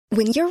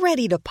When you're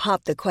ready to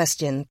pop the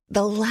question,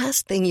 the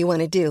last thing you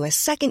want to do is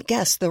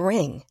second-guess the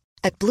ring.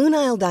 At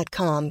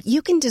BlueNile.com,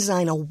 you can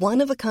design a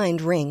one-of-a-kind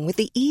ring with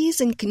the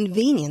ease and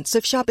convenience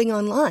of shopping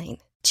online.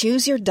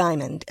 Choose your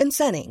diamond and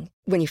setting.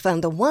 When you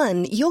find the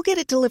one, you'll get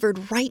it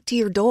delivered right to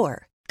your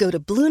door. Go to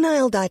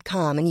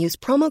BlueNile.com and use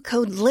promo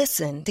code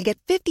LISTEN to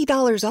get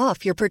 $50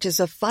 off your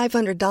purchase of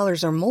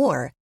 $500 or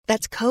more.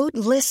 That's code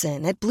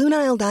LISTEN at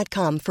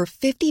BlueNile.com for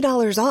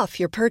 $50 off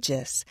your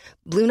purchase.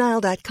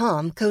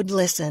 BlueNile.com, code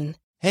LISTEN.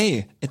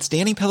 Hey, it's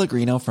Danny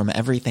Pellegrino from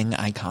Everything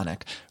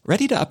Iconic.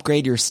 Ready to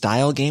upgrade your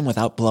style game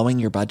without blowing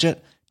your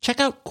budget?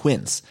 Check out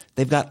Quince.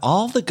 They've got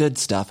all the good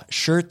stuff,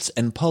 shirts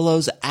and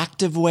polos,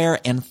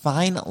 activewear, and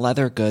fine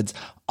leather goods,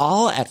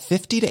 all at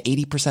 50 to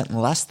 80%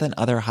 less than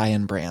other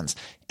high-end brands.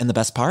 And the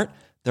best part?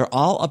 They're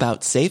all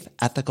about safe,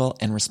 ethical,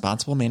 and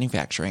responsible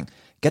manufacturing.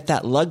 Get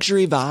that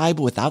luxury vibe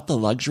without the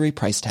luxury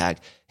price tag.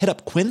 Hit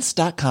up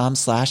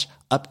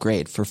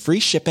quince.com/upgrade for free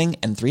shipping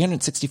and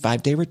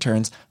 365-day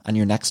returns on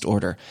your next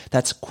order.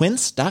 That's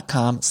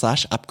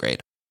quince.com/upgrade.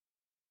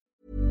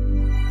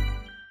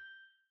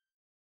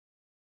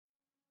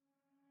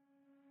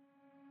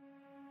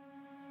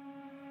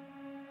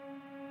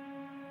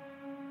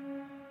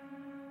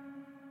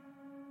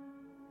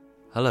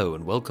 Hello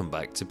and welcome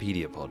back to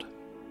Pediapod.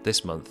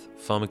 This month,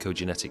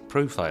 pharmacogenetic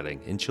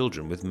profiling in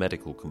children with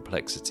medical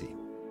complexity.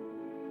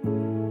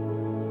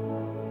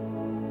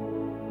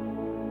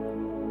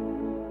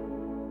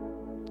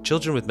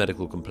 Children with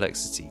medical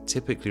complexity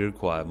typically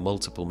require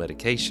multiple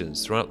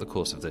medications throughout the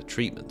course of their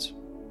treatment.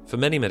 For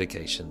many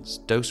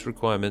medications, dose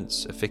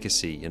requirements,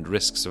 efficacy, and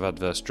risks of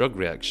adverse drug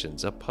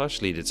reactions are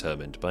partially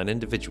determined by an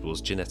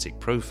individual's genetic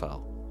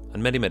profile,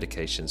 and many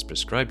medications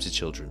prescribed to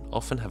children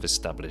often have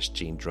established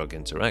gene-drug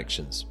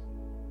interactions.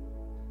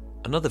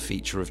 Another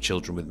feature of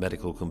children with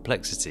medical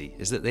complexity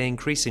is that they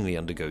increasingly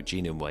undergo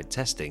genome-wide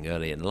testing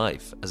early in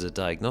life as a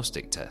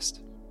diagnostic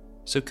test.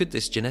 So could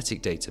this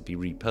genetic data be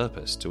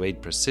repurposed to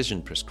aid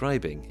precision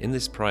prescribing in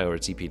this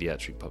priority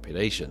pediatric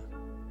population?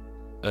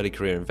 Early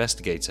career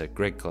investigator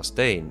Greg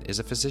Costain is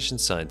a physician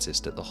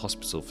scientist at the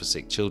Hospital for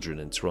Sick Children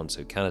in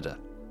Toronto, Canada.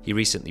 He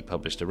recently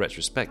published a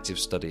retrospective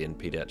study in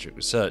pediatric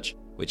research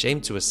which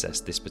aimed to assess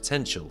this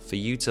potential for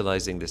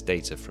utilizing this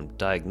data from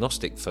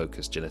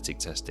diagnostic-focused genetic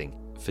testing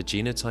for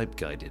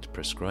genotype-guided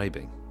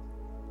prescribing.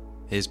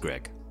 Here's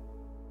Greg.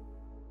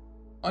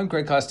 I'm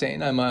Greg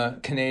Costain. I'm a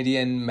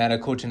Canadian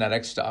medical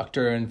genetics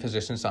doctor and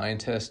physician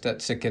scientist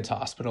at Sick Kids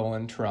Hospital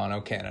in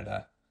Toronto,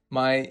 Canada.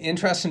 My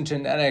interest in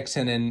genetics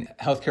and in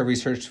healthcare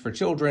research for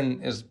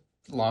children is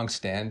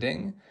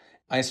long-standing.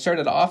 I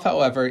started off,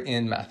 however,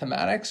 in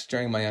mathematics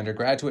during my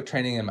undergraduate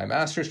training and my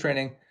master's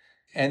training.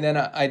 And then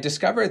I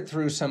discovered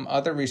through some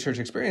other research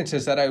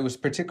experiences that I was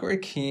particularly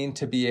keen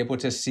to be able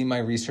to see my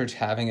research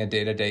having a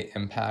day-to-day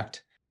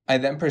impact. I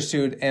then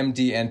pursued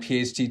MD and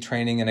PhD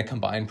training in a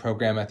combined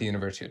program at the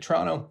University of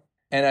Toronto.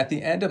 And at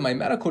the end of my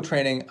medical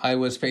training, I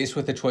was faced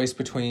with a choice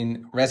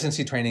between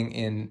residency training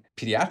in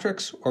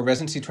pediatrics or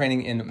residency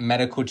training in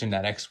medical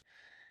genetics.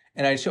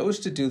 And I chose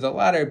to do the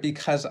latter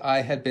because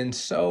I had been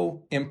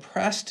so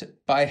impressed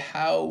by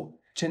how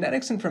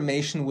genetics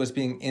information was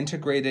being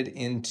integrated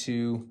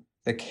into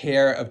the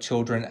care of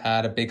children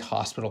at a big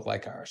hospital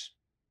like ours.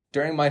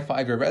 During my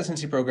 5-year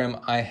residency program,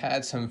 I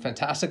had some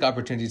fantastic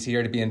opportunities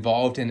here to be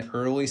involved in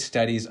early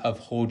studies of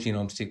whole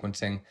genome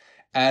sequencing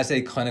as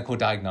a clinical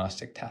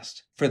diagnostic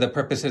test for the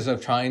purposes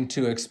of trying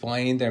to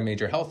explain their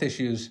major health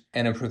issues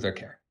and improve their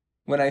care.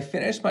 When I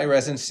finished my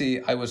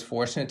residency, I was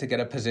fortunate to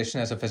get a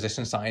position as a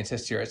physician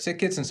scientist here at Sick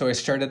Kids, and so I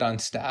started on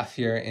staff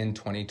here in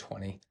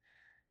 2020.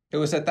 It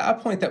was at that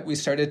point that we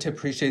started to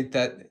appreciate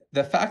that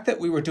the fact that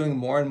we were doing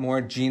more and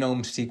more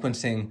genome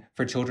sequencing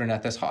for children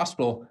at this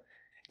hospital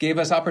gave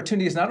us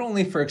opportunities not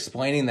only for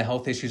explaining the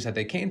health issues that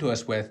they came to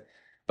us with,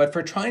 but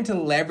for trying to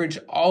leverage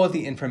all of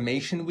the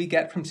information we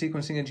get from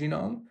sequencing a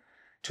genome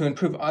to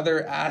improve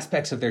other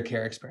aspects of their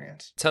care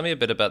experience. Tell me a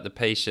bit about the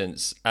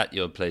patients at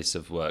your place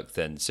of work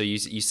then. So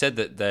you said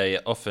that they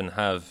often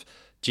have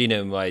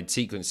genome-wide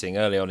sequencing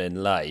early on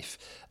in life,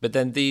 but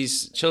then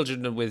these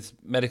children with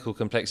medical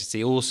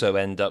complexity also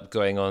end up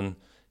going on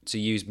to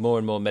use more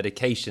and more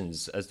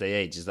medications as they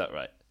age. Is that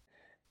right?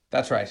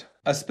 That's right.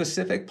 A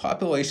specific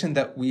population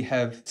that we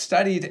have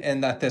studied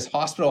and that this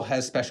hospital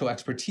has special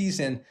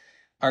expertise in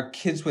are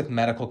kids with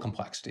medical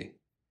complexity.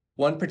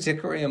 One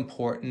particularly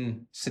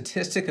important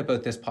statistic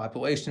about this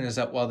population is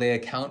that while they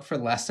account for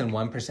less than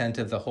 1%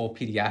 of the whole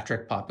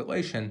pediatric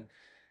population,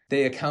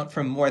 they account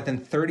for more than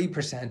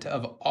 30%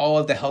 of all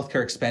of the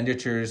healthcare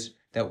expenditures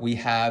that we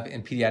have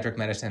in pediatric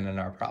medicine in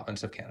our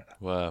province of Canada.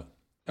 Wow.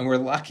 And we're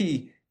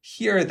lucky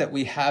here that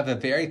we have a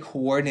very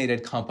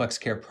coordinated complex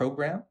care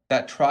program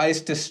that tries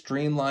to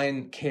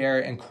streamline care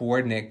and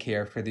coordinate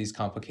care for these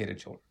complicated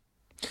children.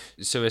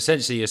 So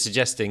essentially you're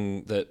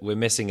suggesting that we're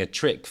missing a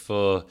trick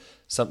for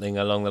something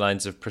along the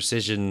lines of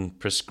precision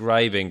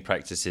prescribing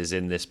practices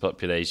in this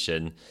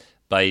population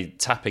by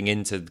tapping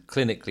into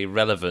clinically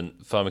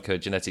relevant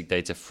pharmacogenetic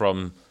data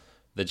from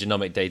the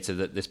genomic data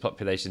that this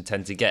population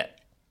tend to get.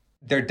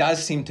 There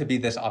does seem to be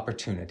this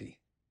opportunity.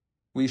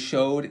 We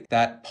showed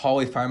that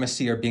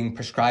polypharmacy, or being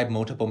prescribed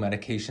multiple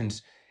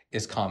medications,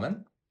 is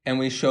common. And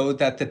we showed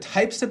that the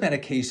types of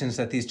medications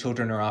that these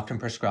children are often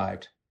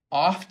prescribed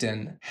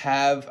often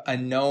have a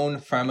known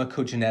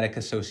pharmacogenetic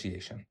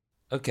association.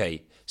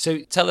 Okay, so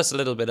tell us a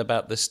little bit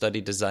about the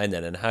study design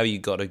then, and how you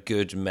got a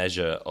good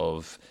measure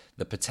of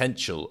the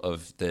potential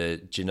of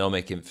the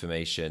genomic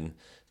information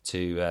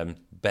to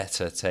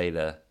better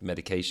tailor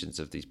medications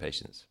of these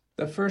patients.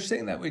 The first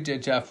thing that we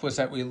did, Jeff, was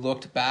that we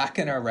looked back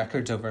in our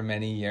records over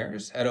many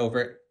years at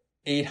over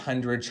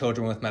 800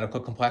 children with medical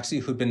complexity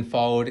who've been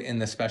followed in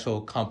the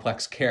special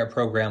complex care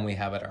program we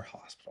have at our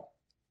hospital.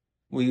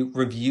 We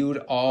reviewed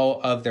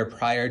all of their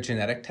prior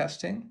genetic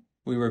testing.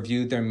 We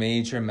reviewed their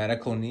major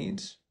medical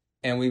needs,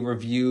 and we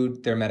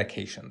reviewed their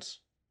medications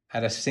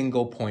at a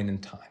single point in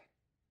time.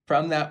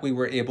 From that, we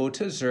were able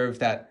to observe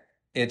that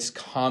it's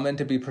common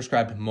to be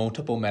prescribed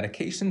multiple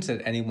medications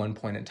at any one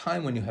point in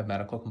time when you have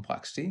medical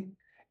complexity,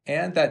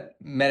 and that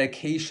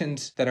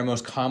medications that are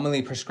most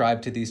commonly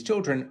prescribed to these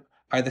children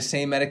are the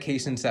same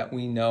medications that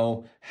we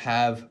know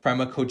have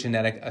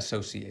pharmacogenetic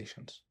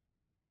associations.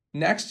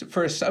 Next,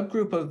 for a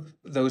subgroup of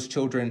those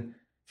children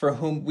for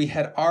whom we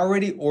had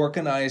already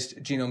organized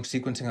genome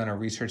sequencing on a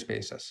research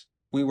basis,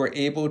 we were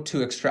able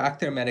to extract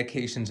their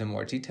medications in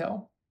more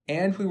detail,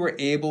 and we were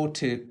able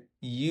to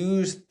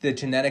use the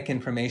genetic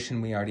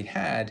information we already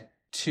had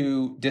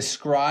to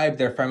describe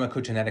their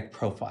pharmacogenetic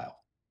profile,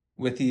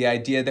 with the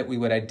idea that we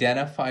would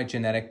identify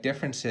genetic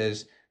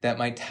differences that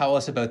might tell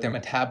us about their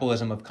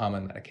metabolism of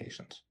common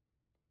medications.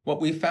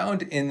 What we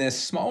found in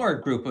this smaller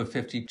group of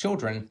 50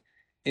 children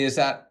is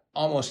that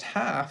almost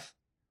half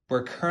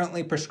were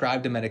currently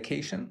prescribed a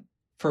medication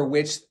for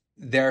which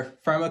their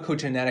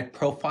pharmacogenetic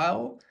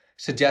profile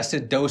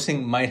suggested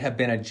dosing might have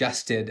been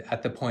adjusted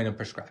at the point of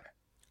prescribing.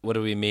 What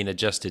do we mean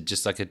adjusted?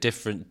 Just like a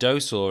different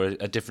dose or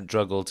a different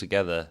drug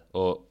altogether,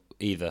 or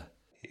either?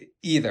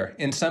 Either.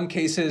 In some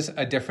cases,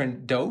 a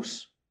different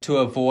dose to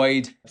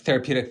avoid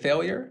therapeutic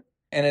failure.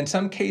 And in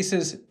some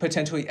cases,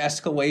 potentially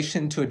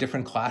escalation to a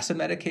different class of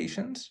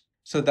medications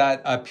so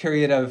that a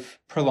period of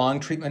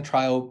prolonged treatment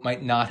trial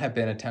might not have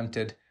been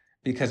attempted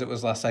because it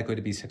was less likely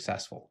to be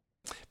successful.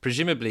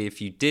 Presumably,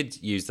 if you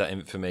did use that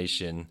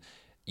information,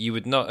 you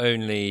would not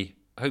only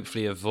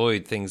hopefully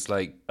avoid things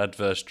like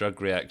adverse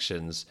drug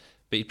reactions,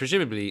 but you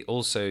presumably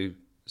also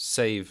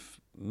save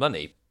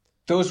money.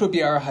 Those would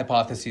be our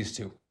hypotheses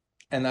too.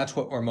 And that's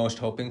what we're most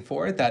hoping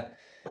for, that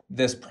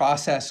this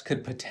process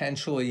could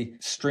potentially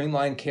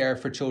streamline care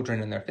for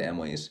children and their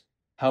families,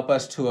 help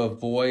us to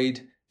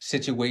avoid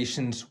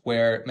situations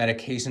where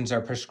medications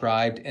are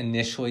prescribed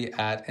initially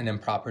at an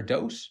improper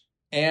dose.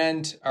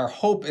 And our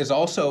hope is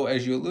also,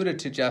 as you alluded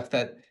to, Jeff,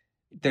 that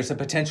there's a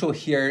potential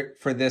here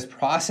for this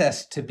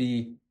process to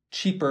be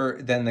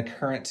cheaper than the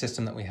current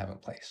system that we have in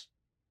place.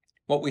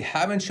 What we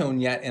haven't shown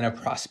yet in a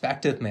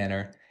prospective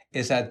manner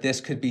is that this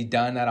could be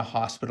done at a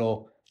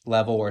hospital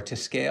level or to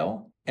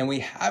scale. And we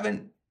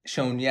haven't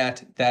shown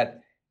yet that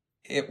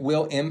it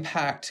will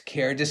impact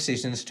care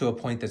decisions to a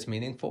point that's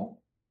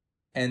meaningful,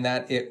 and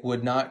that it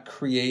would not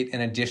create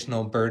an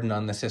additional burden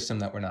on the system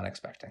that we're not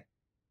expecting.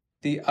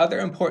 The other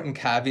important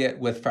caveat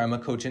with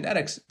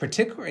pharmacogenetics,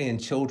 particularly in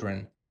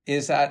children,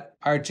 is that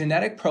our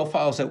genetic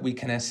profiles that we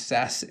can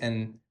assess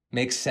and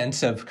make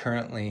sense of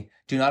currently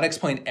do not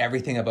explain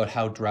everything about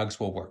how drugs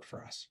will work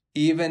for us.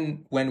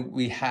 Even when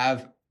we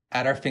have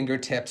at our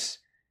fingertips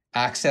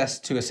access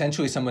to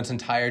essentially someone's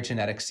entire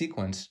genetic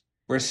sequence,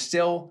 we're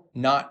still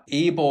not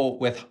able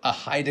with a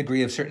high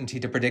degree of certainty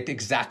to predict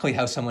exactly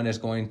how someone is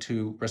going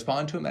to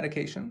respond to a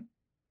medication,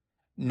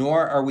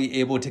 nor are we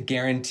able to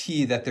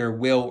guarantee that there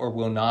will or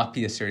will not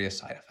be a serious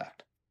side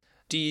effect.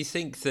 Do you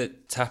think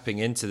that tapping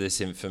into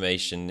this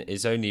information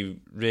is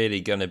only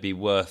really going to be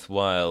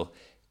worthwhile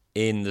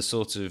in the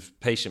sort of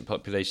patient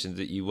population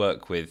that you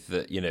work with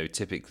that,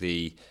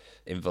 typically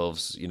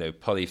involves,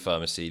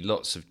 polypharmacy,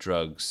 lots of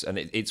drugs, and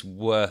it's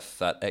worth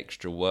that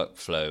extra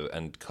workflow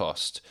and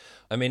cost?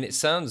 I mean, it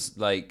sounds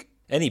like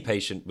any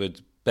patient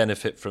would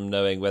benefit from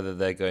knowing whether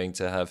they're going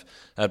to have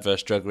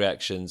adverse drug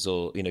reactions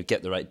or,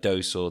 get the right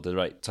dose or the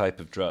right type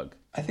of drug.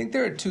 I think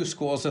there are two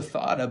schools of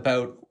thought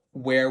about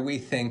where we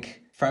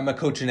think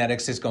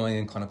pharmacogenetics is going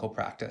in clinical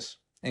practice,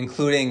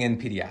 including in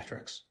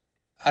pediatrics.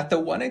 At the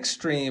one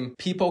extreme,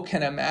 people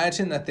can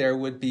imagine that there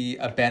would be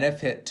a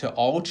benefit to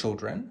all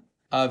children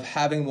of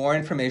having more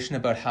information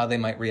about how they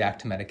might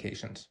react to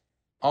medications.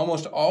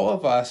 Almost all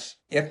of us,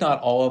 if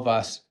not all of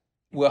us,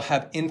 will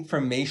have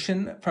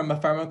information from a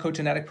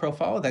pharmacogenetic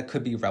profile that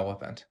could be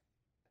relevant.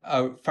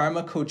 A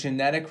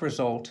pharmacogenetic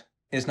result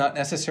is not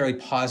necessarily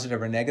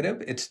positive or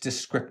negative, it's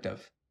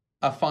descriptive.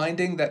 A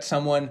finding that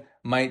someone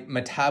might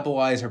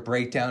metabolize or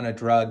break down a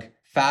drug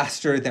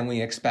faster than we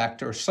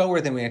expect or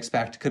slower than we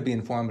expect could be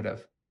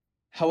informative.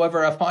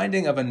 However, a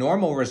finding of a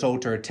normal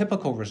result or a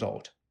typical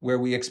result, where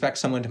we expect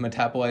someone to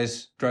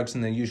metabolize drugs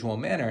in the usual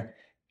manner,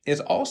 is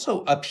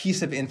also a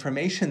piece of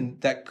information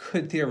that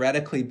could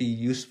theoretically be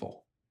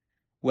useful,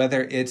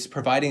 whether it's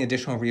providing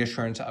additional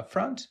reassurance up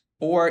front,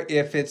 or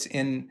if it's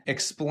in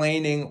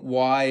explaining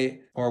why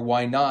or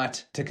why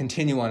not to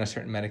continue on a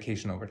certain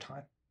medication over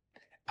time.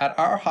 At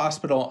our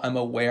hospital, I'm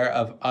aware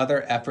of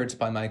other efforts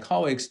by my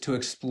colleagues to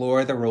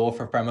explore the role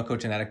for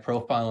pharmacogenetic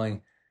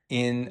profiling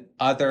in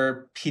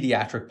other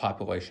pediatric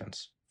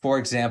populations. For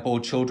example,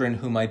 children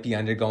who might be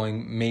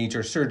undergoing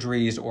major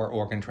surgeries or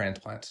organ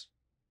transplants.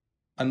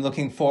 I'm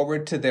looking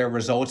forward to their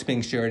results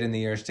being shared in the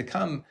years to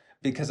come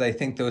because I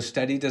think those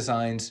study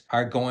designs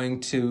are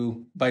going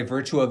to, by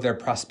virtue of their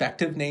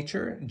prospective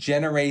nature,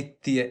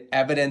 generate the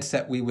evidence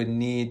that we would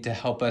need to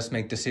help us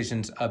make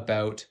decisions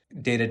about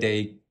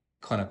day-to-day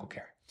clinical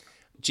care.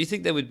 Do you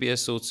think there would be a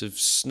sort of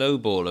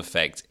snowball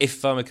effect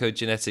if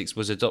pharmacogenetics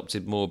was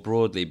adopted more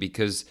broadly,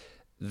 because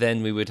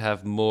then we would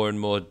have more and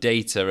more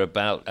data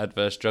about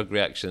adverse drug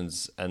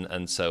reactions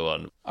and so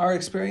on? Our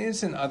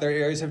experience in other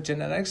areas of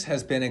genetics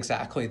has been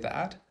exactly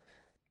that.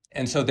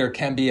 And so there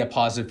can be a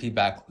positive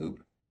feedback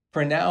loop.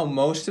 For now,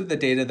 most of the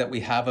data that we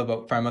have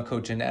about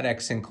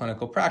pharmacogenetics in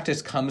clinical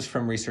practice comes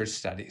from research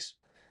studies.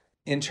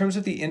 In terms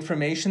of the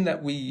information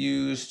that we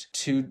used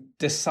to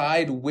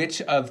decide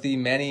which of the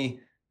many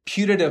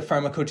putative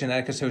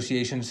pharmacogenetic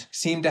associations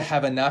seem to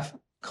have enough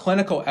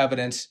clinical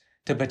evidence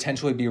to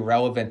potentially be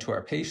relevant to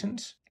our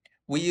patients,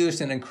 we used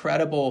an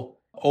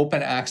incredible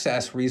open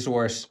access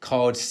resource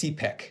called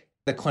CPIC,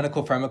 the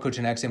Clinical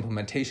Pharmacogenetics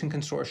Implementation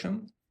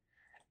Consortium.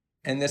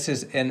 And this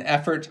is an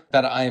effort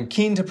that I am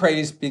keen to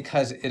praise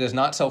because it is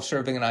not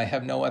self-serving and I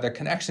have no other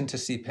connection to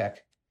CPIC.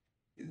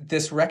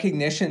 This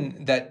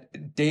recognition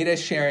that data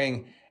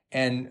sharing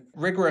and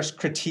rigorous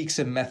critiques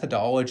of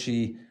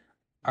methodology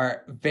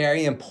are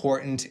very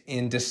important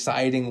in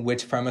deciding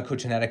which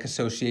pharmacogenetic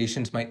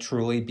associations might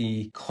truly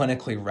be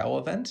clinically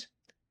relevant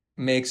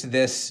makes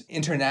this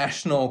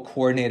international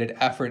coordinated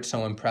effort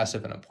so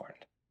impressive and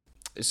important.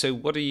 So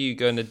what are you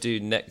going to do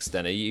next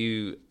then?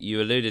 You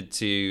alluded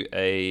to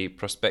a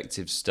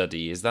prospective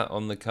study. Is that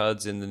on the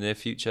cards in the near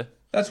future?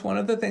 That's one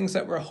of the things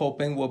that we're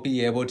hoping we'll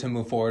be able to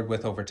move forward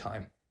with over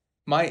time.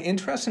 My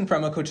interest in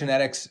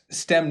pharmacogenetics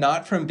stemmed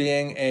not from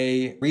being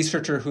a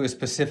researcher who is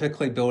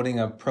specifically building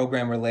a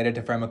program related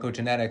to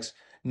pharmacogenetics,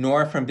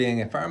 nor from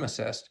being a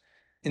pharmacist.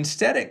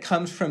 Instead, it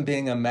comes from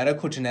being a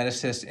medical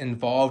geneticist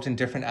involved in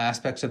different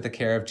aspects of the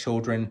care of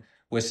children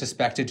with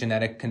suspected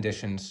genetic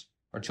conditions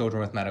or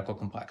children with medical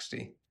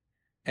complexity.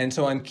 And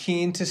so I'm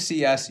keen to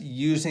see us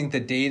using the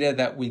data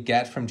that we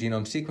get from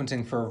genome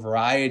sequencing for a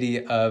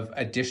variety of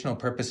additional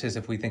purposes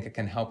if we think it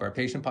can help our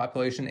patient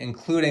population,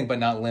 including but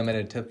not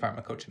limited to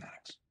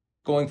pharmacogenetics.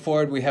 Going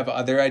forward, we have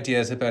other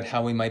ideas about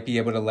how we might be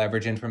able to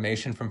leverage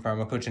information from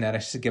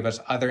pharmacogenetics to give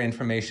us other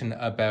information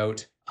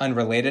about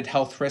unrelated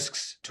health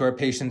risks to our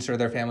patients or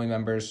their family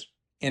members,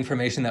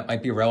 information that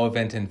might be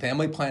relevant in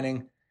family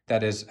planning,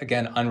 that is,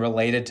 again,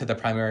 unrelated to the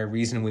primary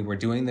reason we were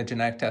doing the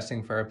genetic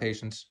testing for our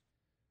patients,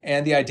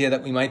 and the idea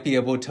that we might be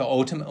able to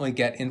ultimately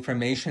get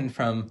information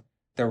from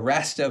the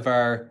rest of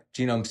our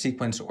genome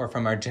sequence or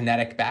from our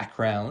genetic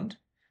background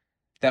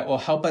that will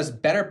help us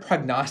better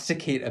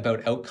prognosticate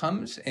about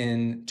outcomes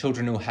in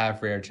children who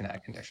have rare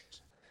genetic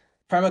conditions.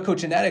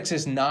 Pharmacogenetics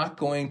is not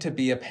going to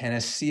be a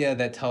panacea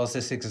that tells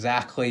us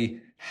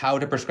exactly how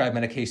to prescribe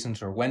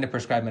medications or when to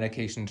prescribe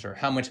medications or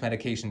how much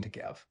medication to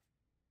give.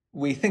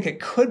 We think it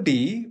could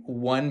be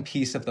one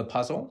piece of the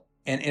puzzle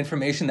and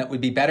information that would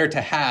be better to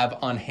have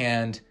on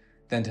hand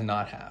than to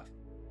not have.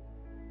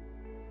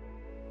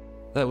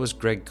 That was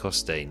Greg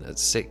Costain at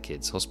Sick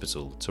Kids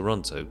Hospital,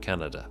 Toronto,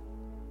 Canada.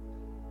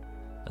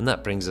 And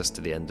that brings us to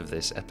the end of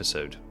this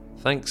episode.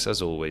 Thanks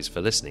as always for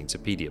listening to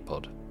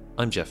Pediapod.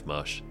 I'm Jeff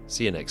Marsh.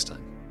 See you next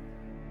time.